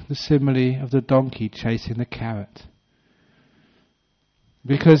like the simile of the donkey chasing the carrot.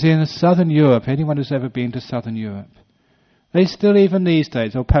 Because in southern Europe, anyone who's ever been to southern Europe, they still, even these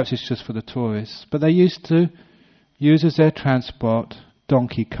days, or perhaps it's just for the tourists, but they used to use as their transport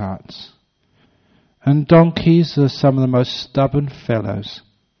donkey carts. And donkeys are some of the most stubborn fellows.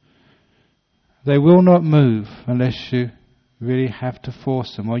 They will not move unless you really have to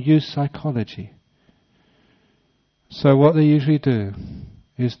force them or use psychology. So what they usually do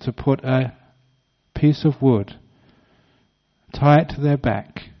is to put a piece of wood, tie it to their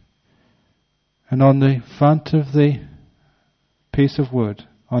back, and on the front of the piece of wood,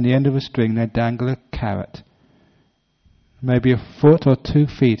 on the end of a string, they dangle a carrot, maybe 1 foot or 2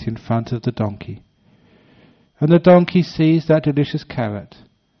 feet in front of the donkey. And the donkey sees that delicious carrot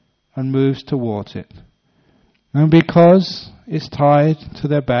and moves towards it. And because it's tied to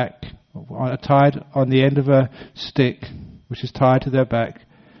their back, tied on the end of a stick, which is tied to their back,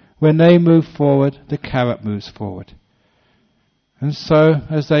 when they move forward, the carrot moves forward. And so,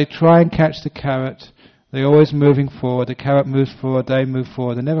 as they try and catch the carrot, they're always moving forward. The carrot moves forward, they move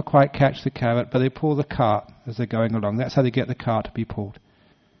forward. They never quite catch the carrot, but they pull the cart as they're going along. That's how they get the cart to be pulled.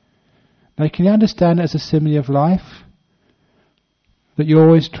 Now, can you understand it as a simile of life? That you're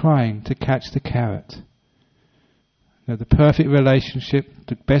always trying to catch the carrot. You know, the perfect relationship,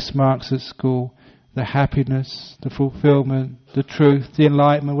 the best marks at school, the happiness, the fulfillment, the truth, the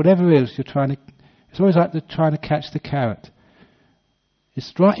enlightenment, whatever it is you're trying to... It's always like trying to catch the carrot.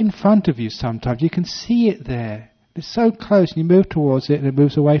 It's right in front of you sometimes. You can see it there. It's so close, and you move towards it and it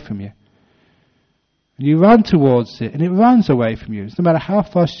moves away from you. And you run towards it and it runs away from you. No matter how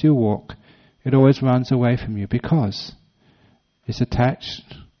fast you walk, it always runs away from you because it's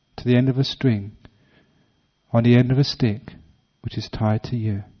attached to the end of a string, on the end of a stick, which is tied to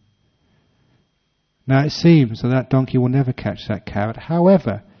you. Now it seems that donkey will never catch that carrot.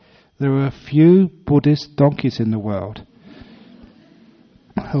 However, there are a few Buddhist donkeys in the world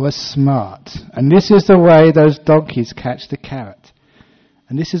who are smart. And this is the way those donkeys catch the carrot.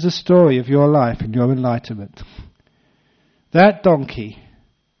 And this is a story of your life and your enlightenment. That donkey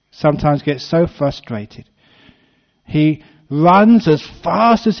sometimes gets so frustrated. He runs as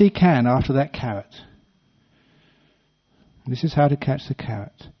fast as he can after that carrot. This is how to catch the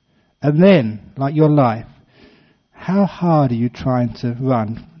carrot. And then, like your life, how hard are you trying to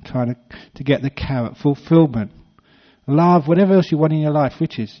run, trying to get the carrot, fulfillment, love, whatever else you want in your life,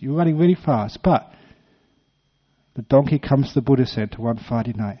 which is, you're running really fast, but the donkey comes to the Buddha Center one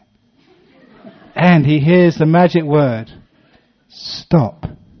Friday night. And he hears the magic word, stop.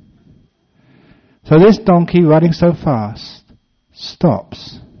 So this donkey running so fast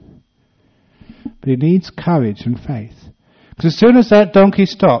stops. But he needs courage and faith. Because as soon as that donkey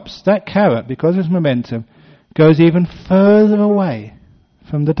stops, that carrot, because of its momentum, goes even further away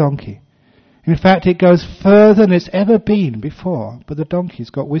from the donkey. In fact, it goes further than it's ever been before, but the donkey's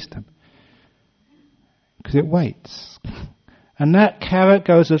got wisdom. Because it waits. And that carrot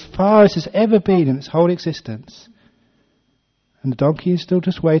goes as far as it's ever been in its whole existence. And the donkey is still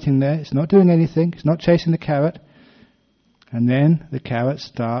just waiting there. It's not doing anything. It's not chasing the carrot. And then the carrot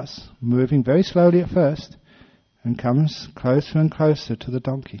starts moving very slowly at first and comes closer and closer to the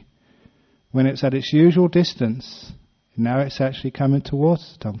donkey. When it's at its usual distance, now it's actually coming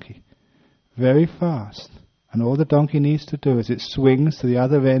towards the donkey. Very fast. And all the donkey needs to do as it swings to the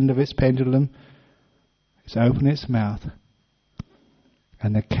other end of its pendulum, is open its mouth.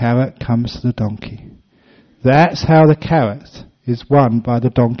 And the carrot comes to the donkey. That's how the carrot is won by the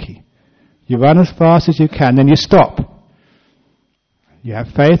donkey. You run as fast as you can, then you stop. You have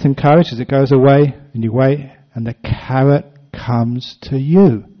faith and courage as it goes away, and you wait, and the carrot comes to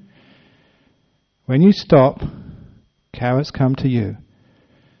you. When you stop, carrots come to you.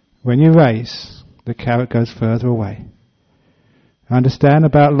 When you race, the carrot goes further away. Understand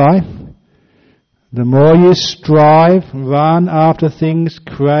about life? The more you strive, run after things,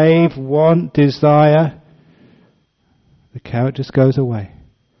 crave, want, desire, the carrot just goes away.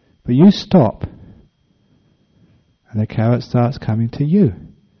 But you stop, and the carrot starts coming to you.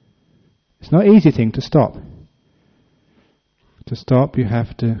 It's not an easy thing to stop. To stop, you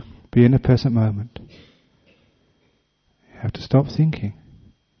have to be in the present moment. You have to stop thinking.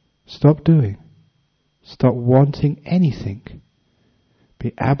 Stop doing. Stop wanting anything.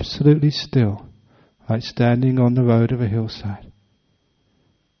 Be absolutely still. like standing on the road of a hillside.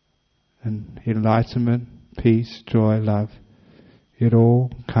 And enlightenment, peace, joy, love, it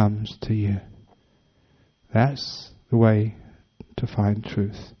all comes to you. That's the way to find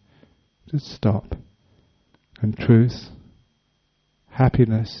truth. Just stop. And truth,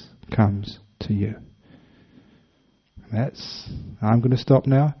 happiness comes to you. I'm going to stop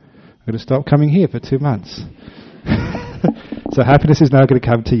now. I'm going to stop coming here for 2 months. So happiness is now going to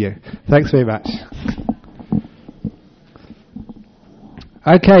come to you. Thanks very much.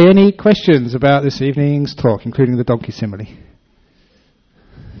 Okay, any questions about this evening's talk, including the donkey simile?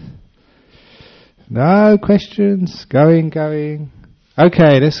 No questions? Going.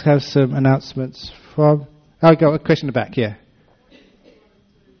 Okay, let's have some announcements from... Oh, got a question in the back, yeah.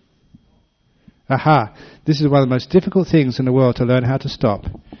 Aha, this is one of the most difficult things in the world, to learn how to stop.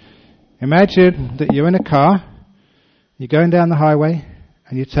 Imagine that you're in a car, you're going down the highway,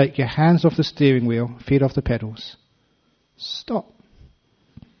 and you take your hands off the steering wheel, feet off the pedals. Stop.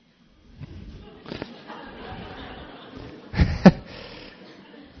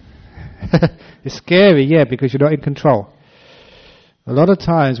 It's scary, yeah, because you're not in control. A lot of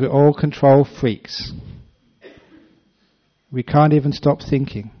times we're all control freaks. We can't even stop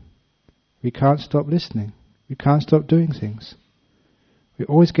thinking. We can't stop listening. We can't stop doing things. We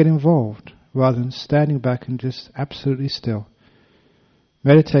always get involved rather than standing back and just absolutely still.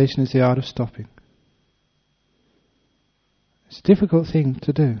 Meditation is the art of stopping. It's a difficult thing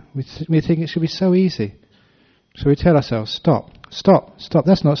to do. We think it should be so easy. So we tell ourselves, stop.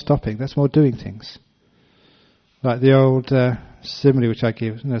 That's not stopping, that's more doing things. Like the old simile which I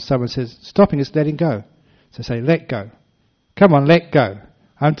give. Someone says, stopping is letting go. So I say, let go. Come on, let go.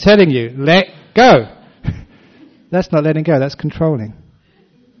 I'm telling you, let go. That's not letting go, that's controlling.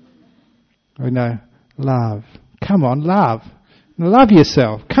 Love. Come on, love. Love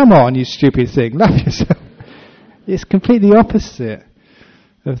yourself. Come on, you stupid thing. Love yourself. It's completely opposite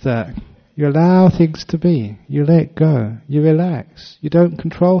of that. You allow things to be. You let go. You relax. You don't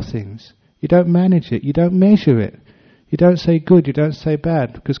control things. You don't manage it. You don't measure it. You don't say good. You don't say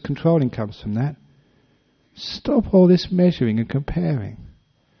bad, because controlling comes from that. Stop all this measuring and comparing.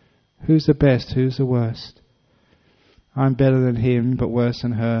 Who's the best? Who's the worst? I'm better than him, but worse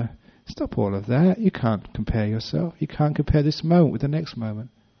than her. Stop all of that. You can't compare yourself. You can't compare this moment with the next moment.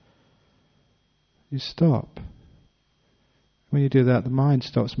 You stop. When you do that, the mind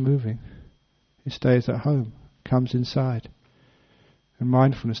stops moving. It stays at home, comes inside. And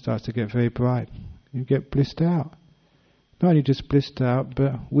mindfulness starts to get very bright. You get blissed out. Not only just blissed out,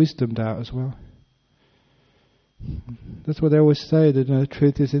 but wisdomed out as well. That's what they always say, that the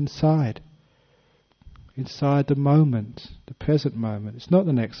truth is inside. Inside the moment, the present moment. It's not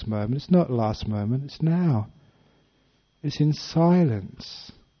the next moment, it's not the last moment, it's now. It's in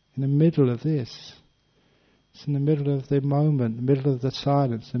silence, in the middle of this. It's in the middle of the moment, the middle of the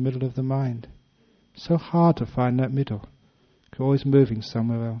silence, the middle of the mind. So hard to find that middle. We're always moving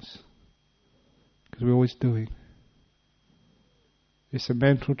somewhere else. Because we're always doing. It's a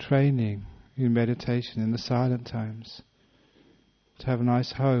mental training in meditation, in the silent times. To have a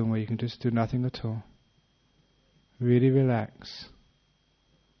nice home where you can just do nothing at all. Really relax.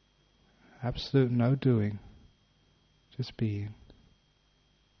 Absolute no doing. Just being.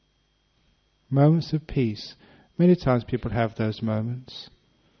 Moments of peace. Many times people have those moments.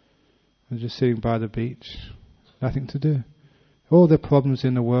 They're just sitting by the beach. Nothing to do. All the problems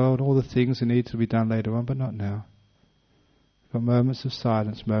in the world, all the things that need to be done later on, but not now. Got moments of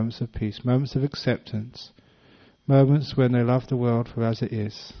silence, moments of peace, moments of acceptance. Moments when they love the world for as it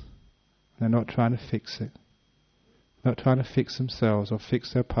is. They're not trying to fix it. Not trying to fix themselves or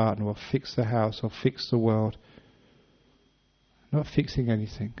fix their partner or fix the house or fix the world. Not fixing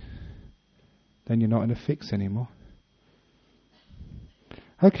anything. Then you're not in a fix anymore.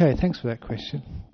 Okay, thanks for that question.